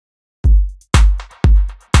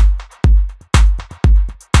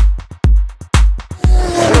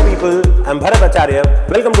I'm Bharat Acharya.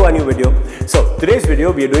 Welcome to our new video. So today's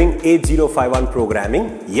video we are doing 𝗕𝗵𝗿𝗁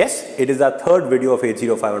programming. Yes, it is our third video of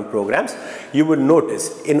𝗕𝗵𝗿𝗁 programs. You would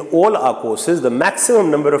notice in all our courses the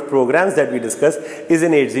maximum number of programs that we discuss is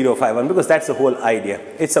in 𝗕𝗵𝗿𝗁 because that's the whole idea.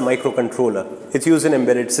 It's a microcontroller. It's used in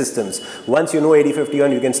embedded systems. Once you know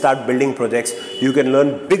𝗕𝗵𝗿𝗁, you can start building projects. You can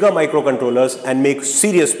learn bigger microcontrollers and make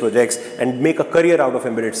serious projects and make a career out of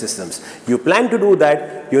embedded systems. You plan to do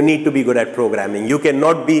that, you need to be good at programming. You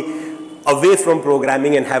cannot be away from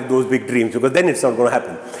programming and have those big dreams because then it's not going to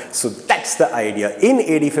happen. So that's the idea. In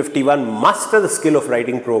𝗕𝗵𝗿𝗁, master the skill of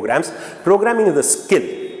writing programs. Programming is a skill.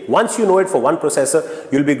 Once you know it for one processor,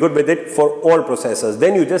 you'll be good with it for all processors.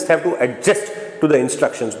 Then you just have to adjust to the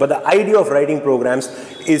instructions. But the idea of writing programs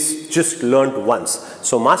is just learned once.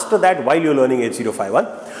 So master that while you're learning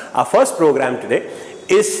𝗕𝗵𝗿𝗁. Our first program today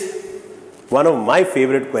is one of my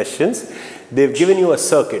favorite questions. They've given you a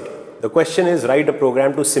circuit. The question is, write a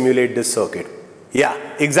program to simulate this circuit. Yeah,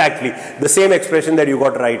 exactly. The same expression that you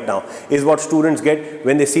got right now is what students get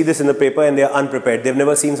when they see this in the paper and they are unprepared. They've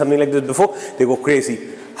never seen something like this before. They go crazy.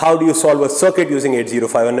 How do you solve a circuit using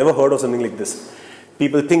𝗕𝗵𝗿? I've never heard of something like this.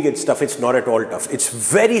 People think it's tough. It's not at all tough. It's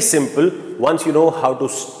very simple once you know how to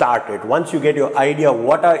start it. Once you get your idea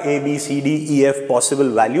what are A, B, C, D, E, F possible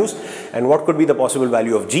values and what could be the possible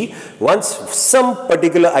value of G. Once some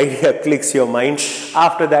particular idea clicks your mind,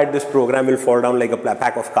 after that this program will fall down like a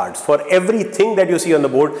pack of cards. For everything that you see on the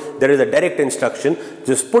board, there is a direct instruction.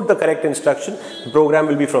 Just put the correct instruction. The program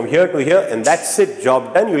will be from here to here and that's it.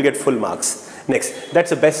 Job done. You'll get full marks. Next, that's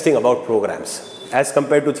the best thing about programs as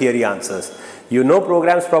compared to theory answers. You know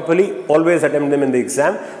programs properly, always attempt them in the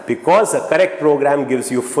exam because a correct program gives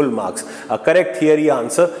you full marks. A correct theory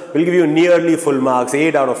answer will give you nearly full marks,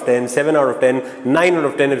 8 out of 10, 7 out of 10, 9 out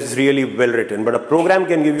of 10 if it's really well written. But a program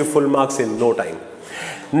can give you full marks in no time.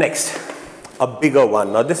 Next, a bigger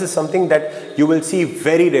one. Now this is something that you will see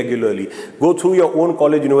very regularly. Go through your own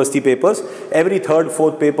college university papers. Every third,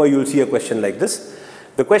 fourth paper you will see a question like this.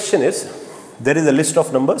 The question is, there is a list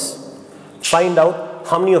of numbers. Find out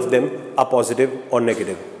how many of them are positive or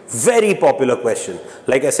negative. Very popular question.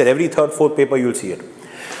 Like I said, every third, fourth paper you'll see it.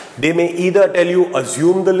 They may either tell you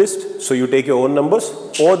assume the list, so you take your own numbers,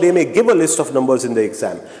 or they may give a list of numbers in the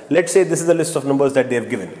exam. Let's say this is the list of numbers that they have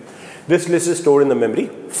given. This list is stored in the memory.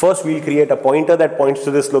 First we'll create a pointer that points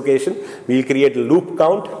to this location. We'll create a loop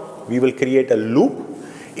count. We will create a loop.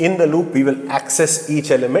 In the loop we will access each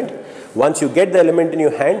element. Once you get the element in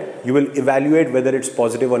your hand, you will evaluate whether it's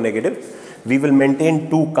positive or negative. We will maintain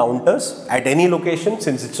two counters at any location.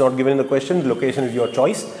 Since it's not given in the question, the location is your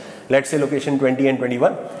choice. Let's say location 20 and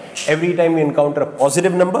 21. Every time we encounter a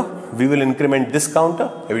positive number, we will increment this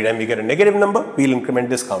counter. Every time we get a negative number, we will increment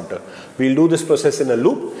this counter. We'll do this process in a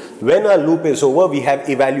loop. When our loop is over, we have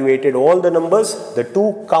evaluated all the numbers. The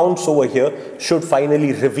two counts over here should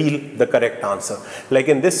finally reveal the correct answer. Like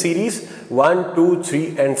in this series, 1, 2,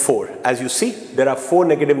 3 and 4. As you see, there are 4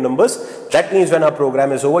 negative numbers. That means when our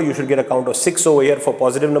program is over, you should get a count of 6 over here for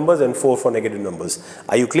positive numbers and 4 for negative numbers.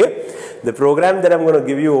 Are you clear? The program that I'm going to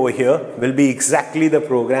give you over here will be exactly the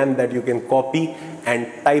program that you can copy and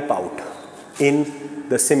type out in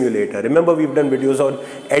the simulator. Remember, we've done videos on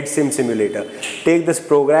𝗕𝗵 simulator. Take this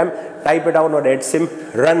program, type it out on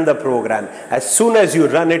𝗕𝗵, run the program. As soon as you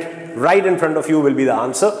run it, right in front of you will be the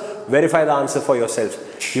answer. Verify the answer for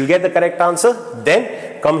yourself. You'll get the correct answer.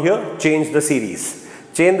 Then come here, change the series.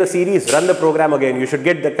 Change the series, run the program again. You should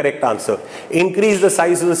get the correct answer. Increase the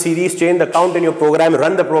size of the series, change the count in your program,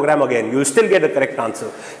 run the program again. You will still get the correct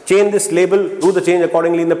answer. Change this label, do the change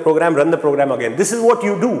accordingly in the program, run the program again. This is what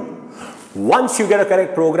you do. Once you get a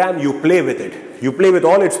correct program, you play with it. You play with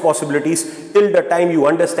all its possibilities till the time you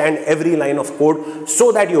understand every line of code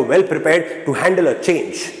so that you're well prepared to handle a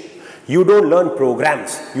change. You don't learn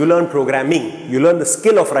programs, you learn programming. You learn the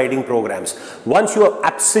skill of writing programs. Once you are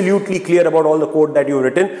absolutely clear about all the code that you've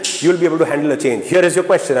written, you'll be able to handle a change. Here is your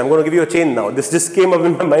question. I'm going to give you a change now. This just came up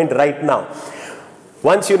in my mind right now.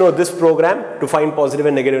 Once you know this program to find positive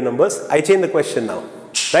and negative numbers, I change the question now.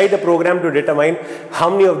 Write a program to determine how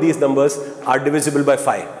many of these numbers are divisible by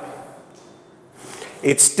 5.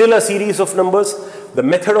 It's still a series of numbers. The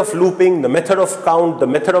method of looping, the method of count, the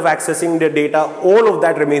method of accessing the data, all of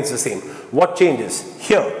that remains the same. What changes?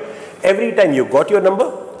 Here, every time you got your number,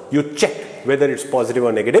 you check whether it's positive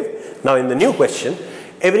or negative. Now in the new question,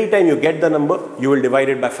 every time you get the number, you will divide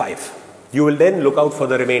it by 5. You will then look out for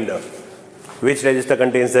the remainder. Which register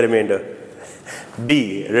contains the remainder?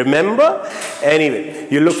 D. Remember? Anyway,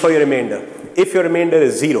 you look for your remainder. If your remainder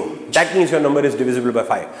is 0, that means your number is divisible by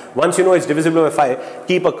 5. Once you know it's divisible by 5,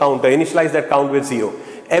 keep a counter, initialize that count with 0.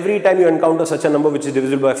 Every time you encounter such a number which is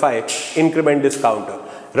divisible by 5, increment this counter.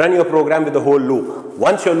 Run your program with the whole loop.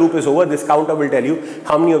 Once your loop is over, this counter will tell you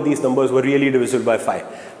how many of these numbers were really divisible by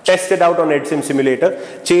 5. Test it out on 𝗕𝗵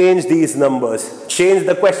simulator. Change these numbers. Change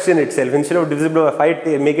the question itself. Instead of divisible by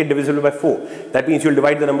 5, make it divisible by 4. That means you'll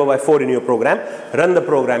divide the number by 4 in your program. Run the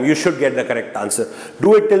program. You should get the correct answer.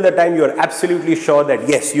 Do it till the time you are absolutely sure that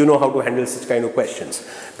yes, you know how to handle such kind of questions.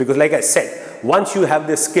 Because like I said, once you have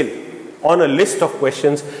this skill, on a list of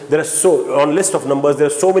questions, on list of numbers, there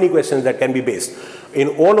are so many questions that can be based. In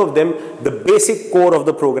all of them, the basic core of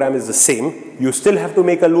the program is the same. You still have to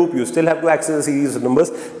make a loop, you still have to access a series of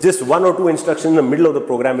numbers. Just 1 or 2 instructions in the middle of the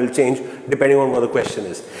program will change depending on what the question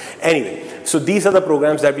is. Anyway, so these are the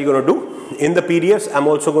programs that we're going to do. In the PDFs, I'm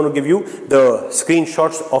also going to give you the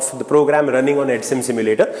screenshots of the program running on 𝗕𝗵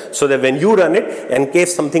simulator, so that when you run it, in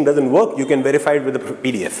case something doesn't work, you can verify it with the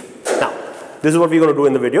PDF. Now, this is what we're going to do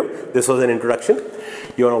in the video. This was an introduction.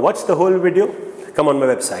 You want to watch the whole video? Come on my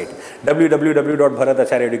website,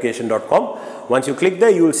 www.bharatacharyaeducation.com. Once you click there,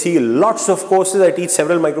 you will see lots of courses. I teach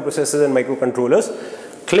several microprocessors and microcontrollers.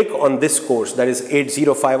 Click on this course, that is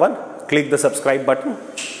𝗕𝗵𝗿𝗁. Click the subscribe button.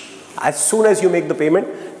 As soon as you make the payment,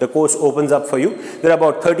 the course opens up for you. There are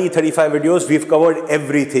about 30-35 videos. We've covered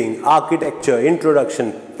everything: architecture,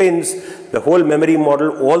 introduction, pins, the whole memory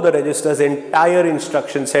model, all the registers, entire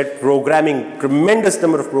instruction set, programming, tremendous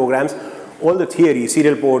number of programs, all the theory,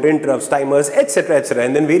 serial port, interrupts, timers, etc., etc.,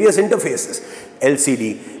 and then various interfaces,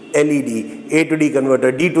 LCD, LED, A to D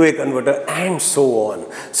converter, D to A converter, and so on.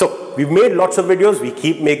 So we've made lots of videos. We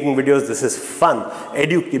keep making videos. This is fun.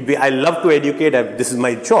 I love to educate. This is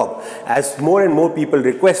my job. As more and more people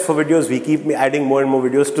request for videos, we keep adding more and more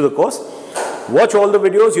videos to the course. Watch all the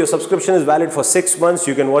videos. Your subscription is valid for 6 months.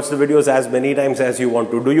 You can watch the videos as many times as you want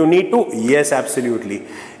to. Do you need to? Yes, absolutely.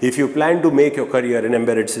 If you plan to make your career in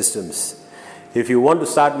embedded systems, if you want to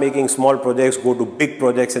start making small projects, go to big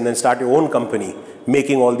projects, and then start your own company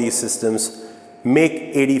making all these systems,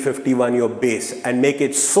 make 𝗕𝗵 your base and make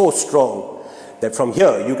it so strong that from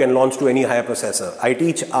here you can launch to any higher processor. I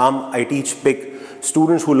teach ARM, I teach PIC.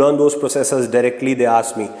 Students who learn those processors directly, they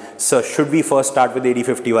ask me, sir, should we first start with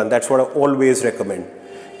𝗕𝗵? That's what I always recommend.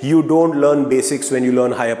 You don't learn basics when you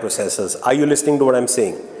learn higher processors. Are you listening to what I'm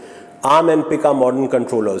saying? ARM and PIC are modern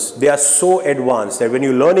controllers. They are so advanced that when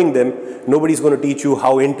you're learning them, nobody's going to teach you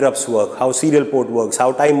how interrupts work, how serial port works,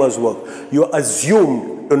 how timers work. You're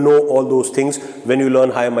assumed to know all those things when you learn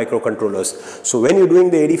higher microcontrollers. So when you're doing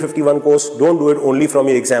the 𝗕𝗵 course, don't do it only from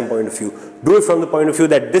your exam point of view. Do it from the point of view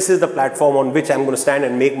that this is the platform on which I'm going to stand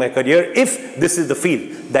and make my career if this is the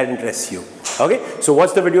field that interests you. Okay, so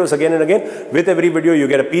watch the videos again and again. With every video, you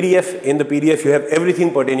get a PDF. In the PDF, you have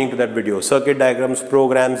everything pertaining to that video. Circuit diagrams,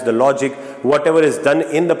 programs, the logic, whatever is done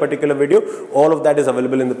in the particular video, all of that is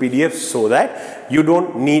available in the PDF so that you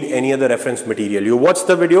don't need any other reference material. You watch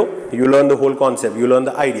the video, you learn the whole concept, you learn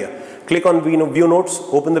the idea. Click on view notes,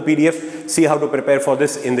 open the PDF, see how to prepare for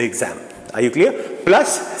this in the exam. Are you clear?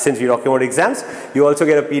 Plus, since we're talking about exams, you also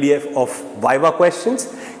get a PDF of Viva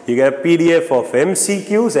questions. You get a PDF of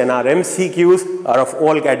MCQs, and our MCQs are of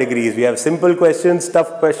all categories. We have simple questions,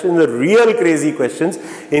 tough questions, real crazy questions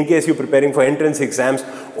in case you're preparing for entrance exams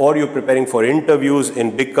or you're preparing for interviews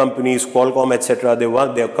in big companies, Qualcomm, etc. They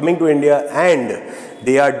are coming to India and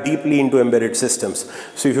they are deeply into embedded systems.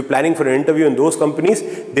 So if you're planning for an interview in those companies,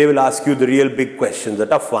 they will ask you the real big questions, the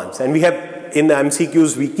tough ones. And we have in the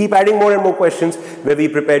MCQs, we keep adding more and more questions where we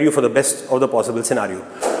prepare you for the best of the possible scenario.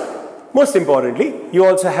 Most importantly, you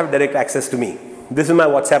also have direct access to me. This is my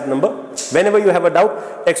WhatsApp number. Whenever you have a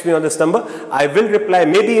doubt, text me on this number. I will reply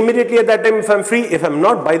maybe immediately at that time if I'm free. If I'm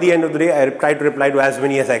not, by the end of the day, I try to reply to as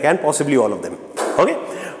many as I can, possibly all of them. Okay?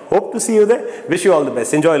 Hope to see you there. Wish you all the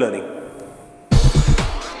best. Enjoy learning.